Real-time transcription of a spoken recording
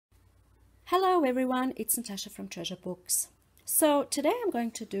Hello everyone, it's Natasha from Treasure Books. So today I'm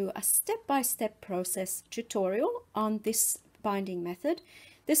going to do a step-by-step process tutorial on this binding method.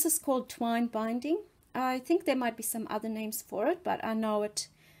 This is called twine binding. I think there might be some other names for it, but I know it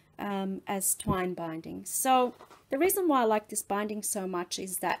as twine binding. So the reason why I like this binding so much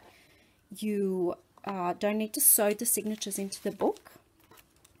is that you don't need to sew the signatures into the book.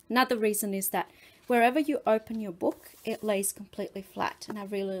 Another reason is that wherever you open your book, it lays completely flat, and I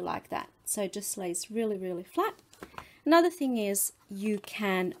really like that. So it just lays really, really flat. Another thing is you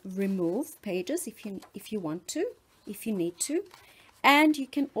can remove pages if you want to, if you need to, and you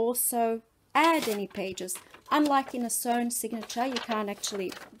can also add any pages. Unlike in a sewn signature, you can't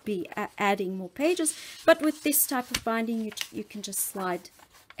actually be adding more pages, but with this type of binding, you can just slide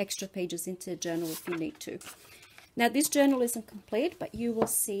extra pages into a journal if you need to. Now this journal isn't complete, but you will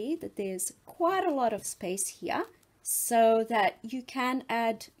see that there's quite a lot of space here so that you can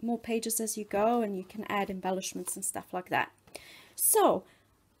add more pages as you go, and you can add embellishments and stuff like that. So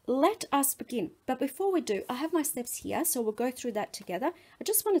let us begin. But before we do, I have my steps here, so we'll go through that together. I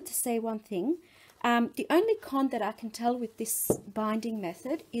just wanted to say one thing. The only con that I can tell with this binding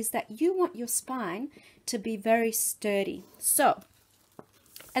method is that you want your spine to be very sturdy.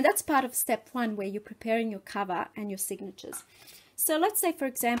 And that's part of step one, where you're preparing your cover and your signatures. So let's say, for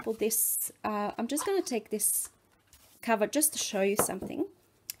example, this, I'm just going to take this cover just to show you something.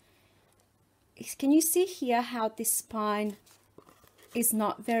 Can you see here how this spine is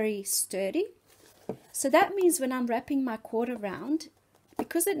not very sturdy? So that means when I'm wrapping my cord around,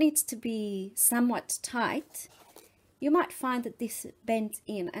 because it needs to be somewhat tight, you might find that this bends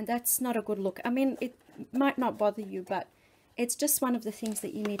in, and that's not a good look. I mean, it might not bother you, but it's just one of the things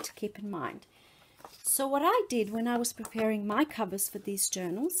that you need to keep in mind. So what I did when I was preparing my covers for these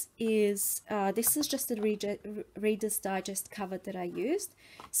journals is, this is just a Reader's Digest cover that I used.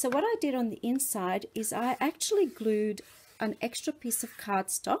 So what I did on the inside is I actually glued an extra piece of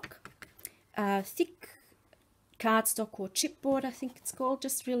cardstock, thick cardstock or chipboard I think it's called,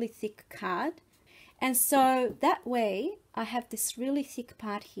 just really thick card. And so that way I have this really thick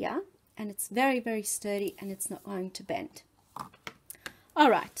part here, and it's very, very sturdy, and it's not going to bend.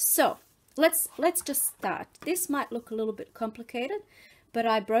 Alright, so let's just start. This might look a little bit complicated, but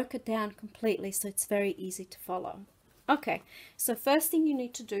I broke it down completely so it's very easy to follow. Okay, so first thing you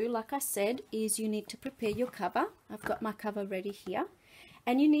need to do, like I said, is you need to prepare your cover. I've got my cover ready here,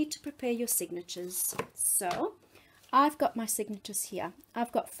 and you need to prepare your signatures. So I've got my signatures here.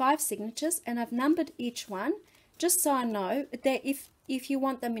 I've got 5 signatures, and I've numbered each one just so I know that if you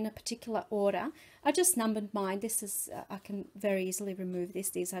want them in a particular order. I just numbered mine. This is, I can very easily remove this.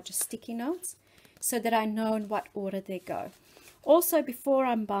 These are just sticky notes so that I know in what order they go. Also, before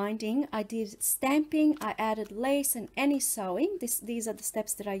I'm binding, I did stamping, I added lace and any sewing. These are the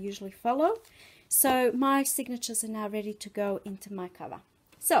steps that I usually follow. So my signatures are now ready to go into my cover.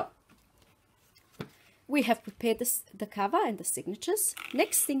 So we have prepared the cover and the signatures.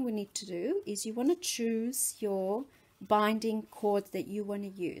 Next thing we need to do is you want to choose your binding cord that you want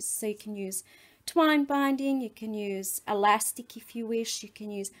to use. So you can use twine binding, you can use elastic if you wish, you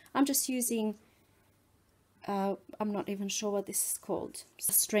can use, I'm just using, I'm not even sure what this is called, it's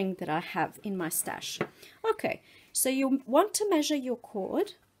a string that I have in my stash. Okay, so you want to measure your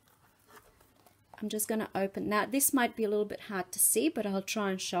cord. I'm just going to open, now this might be a little bit hard to see, but I'll try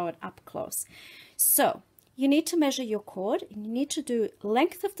and show it up close. So you need to measure your cord, and you need to do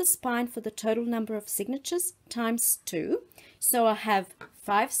length of the spine for the total number of signatures times 2. So I have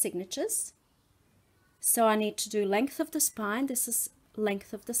 5 signatures. So I need to do length of the spine, this is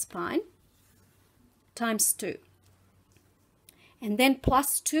length of the spine, times 2. And then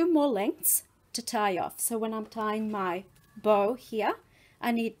plus 2 more lengths to tie off. So when I'm tying my bow here,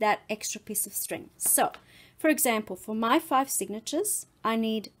 I need that extra piece of string. So, for example, for my 5 signatures, I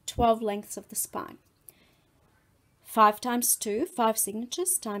need 12 lengths of the spine. 5 times 2, 5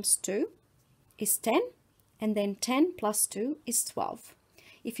 signatures times 2 is 10, and then 10 plus 2 is 12.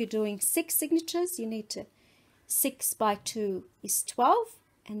 If you're doing 6 signatures, you need to, 6 by 2 is 12,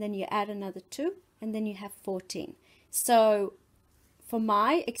 and then you add another 2, and then you have 14. So for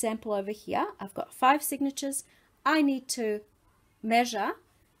my example over here, I've got 5 signatures. I need to measure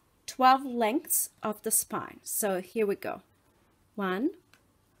 12 lengths of the spine. So here we go. 1,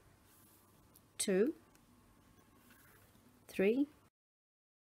 2, 3,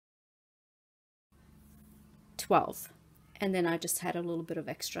 12. And then I just had a little bit of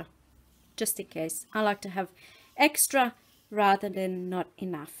extra, just in case. I like to have extra rather than not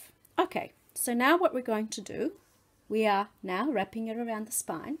enough. Okay, so now what we're going to do, we are now wrapping it around the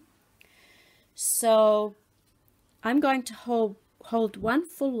spine. So I'm going to hold one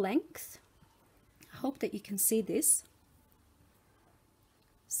full length hope that you can see this.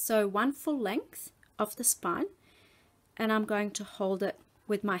 So one full length of the spine, and I'm going to hold it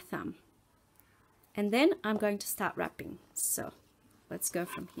with my thumb. And then I'm going to start wrapping. So let's go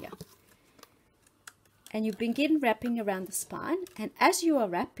from here. And you begin wrapping around the spine. And as you are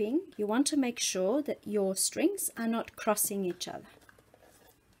wrapping, you want to make sure that your strings are not crossing each other.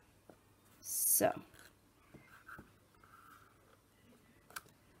 So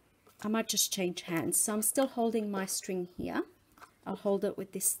I might just change hands. So I'm still holding my string here. I'll hold it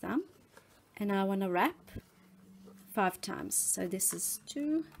with this thumb. And I want to wrap 5 times. So this is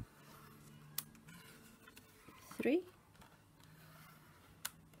 2, 3,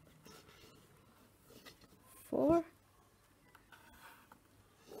 4,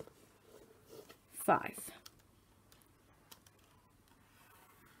 5.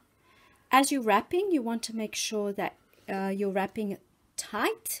 As you're wrapping, you want to make sure that you're wrapping it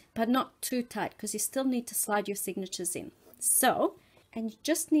tight, but not too tight, because you still need to slide your signatures in. So, and you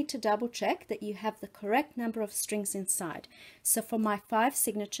just need to double check that you have the correct number of strings inside. So for my 5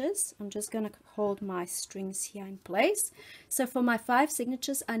 signatures, I'm just going to hold my strings here in place. So for my 5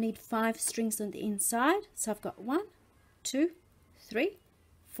 signatures, I need 5 strings on the inside. So I've got 1, 2, 3,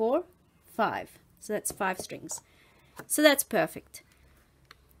 4, 5. So that's 5 strings. So that's perfect.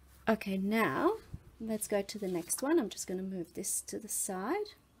 Okay, now let's go to the next one. I'm just going to move this to the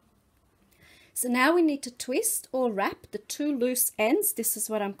side. So now we need to twist or wrap the 2 loose ends. This is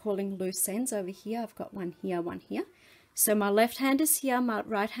what I'm calling loose ends over here. I've got one here, one here. So my left hand is here, my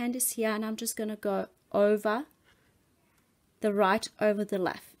right hand is here, and I'm just going to go over the right over the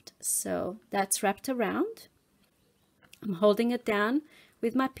left. So that's wrapped around. I'm holding it down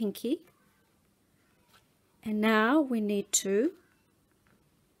with my pinky. And now we need to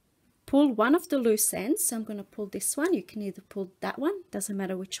pull one of the loose ends. So I'm going to pull this one. You can either pull that one, doesn't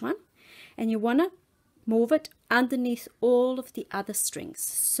matter which one. And you want to move it underneath all of the other strings.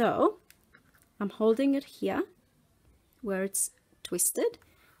 So I'm holding it here where it's twisted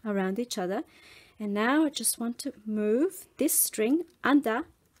around each other. And now I just want to move this string under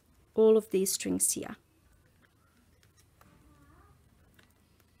all of these strings here.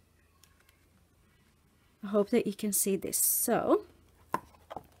 I hope that you can see this. So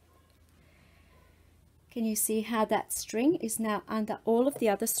can you see how that string is now under all of the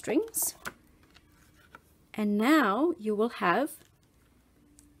other strings? And now you will have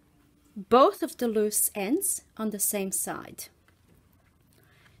both of the loose ends on the same side.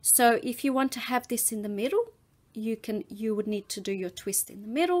 So if you want to have this in the middle, you would need to do your twist in the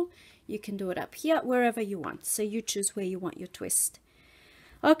middle. You can do it up here, wherever you want. So you choose where you want your twist.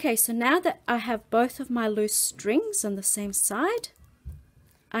 Okay, so now that I have both of my loose strings on the same side,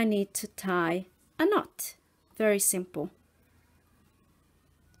 I need to tie a knot. Very simple.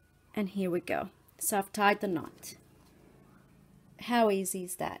 And here we go. So I've tied the knot. How easy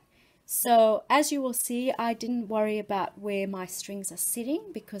is that? So as you will see, I didn't worry about where my strings are sitting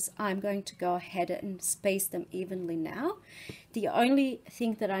because I'm going to go ahead and space them evenly now. The only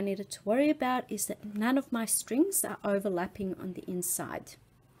thing that I needed to worry about is that none of my strings are overlapping on the inside.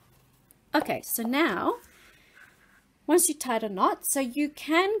 Okay, so now once you tied a knot, so you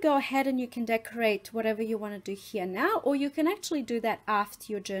can go ahead and you can decorate whatever you want to do here now, or you can actually do that after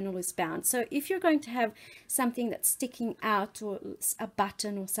your journal is bound. So if you're going to have something that's sticking out or a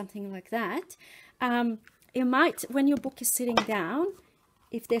button or something like that, you might, when your book is sitting down,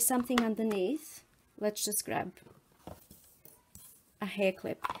 if there's something underneath, let's just grab a hair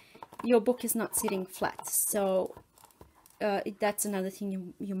clip. Your book is not sitting flat, so that's another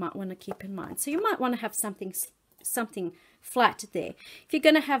thing you might want to keep in mind. So you might want to have something flat there. If you're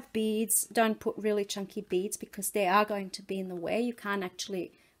going to have beads, don't put really chunky beads because they are going to be in the way. You can't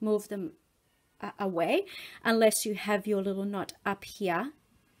actually move them away unless you have your little knot up here,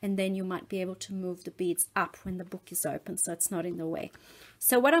 and then you might be able to move the beads up when the book is open so it's not in the way.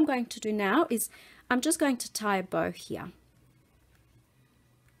 So what I'm going to do now is I'm just going to tie a bow here.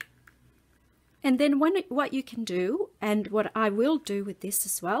 And then what you can do, and what I will do with this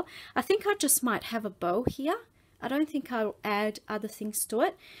as well, I think I just might have a bow here. I don't think I'll add other things to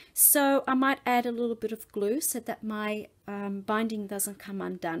it. So I might add a little bit of glue so that my binding doesn't come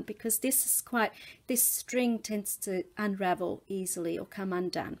undone, because this string tends to unravel easily or come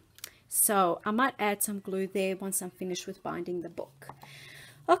undone. So I might add some glue there once I'm finished with binding the book.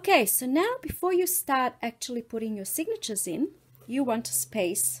 Okay, so now before you start actually putting your signatures in, you want to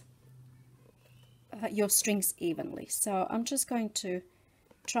space your strings evenly. So I'm just going to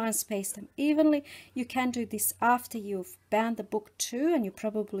try and space them evenly. You can do this after you've bound the book too, and you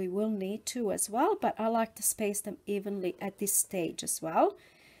probably will need to as well, but I like to space them evenly at this stage as well.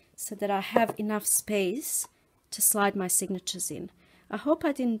 so that I have enough space to slide my signatures in. I hope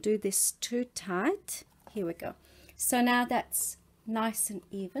I didn't do this too tight. Here we go. So now that's nice and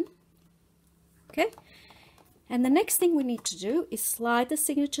even. Okay. And the next thing we need to do is slide the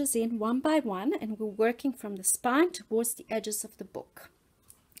signatures in one by one, and we're working from the spine towards the edges of the book.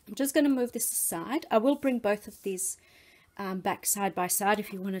 I'm just going to move this aside. I will bring both of these back side by side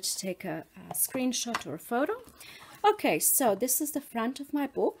if you wanted to take a screenshot or a photo. Okay, so this is the front of my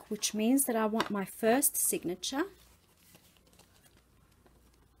book, which means that I want my first signature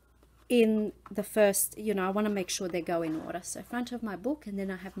in the first, I want to make sure they go in order. So front of my book, and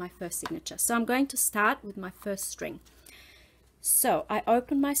then I have my first signature. So I'm going to start with my first string. So I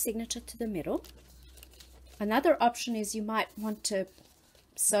open my signature to the middle. Another option is you might want to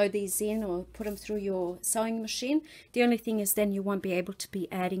sew these in or put them through your sewing machine. The only thing is then you won't be able to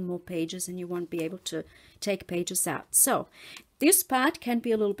be adding more pages, and you won't be able to take pages out. So this part can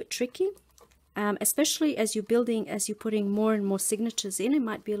be a little bit tricky. Especially as you're putting more and more signatures in, it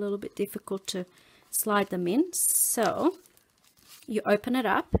might be a little bit difficult to slide them in. So you open it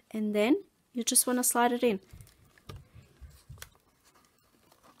up, and then you just want to slide it in.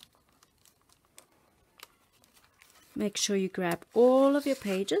 Make sure you grab all of your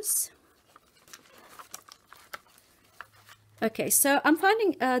pages. Okay, so I'm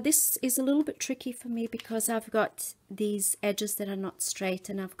finding this is a little bit tricky for me because I've got these edges that are not straight,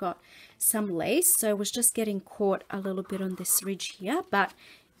 and I've got some lace, so I was just getting caught a little bit on this ridge here, but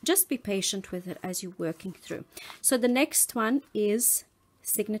just be patient with it as you're working through. So the next one is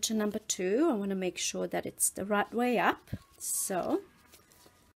signature number 2. I want to make sure that it's the right way up. So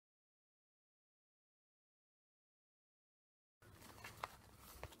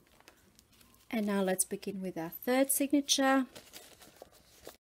and now let's begin with our third signature.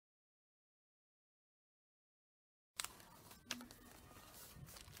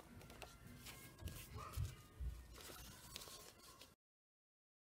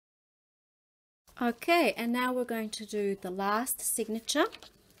 Okay, and now we're going to do the last signature.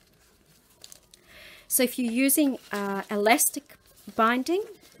 So if you're using elastic binding,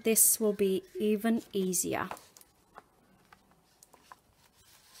 this will be even easier.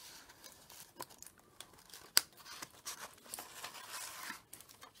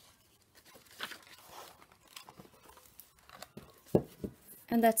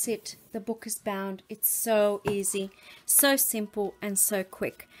 And that's it. The book is bound. It's so easy, so simple, and so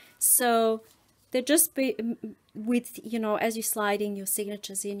quick. So they're just with, as you're sliding your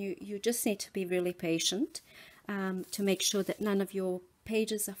signatures in, you just need to be really patient to make sure that none of your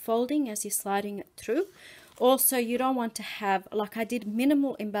pages are folding as you're sliding it through. Also, you don't want to have, like I did,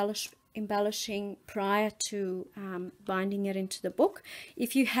 minimal embellishing prior to binding it into the book.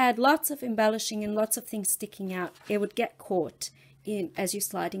 If you had lots of embellishing and lots of things sticking out, it would get caught in as you're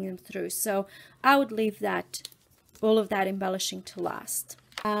sliding them through. So I would leave that, all of that embellishing to last.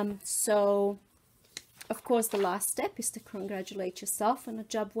 So of course the last step is to congratulate yourself on a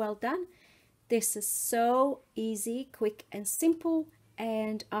job well done. This is so easy, quick and simple,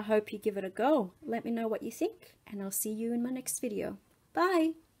 and I hope you give it a go. Let me know what you think, and I'll see you in my next video.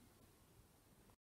 Bye.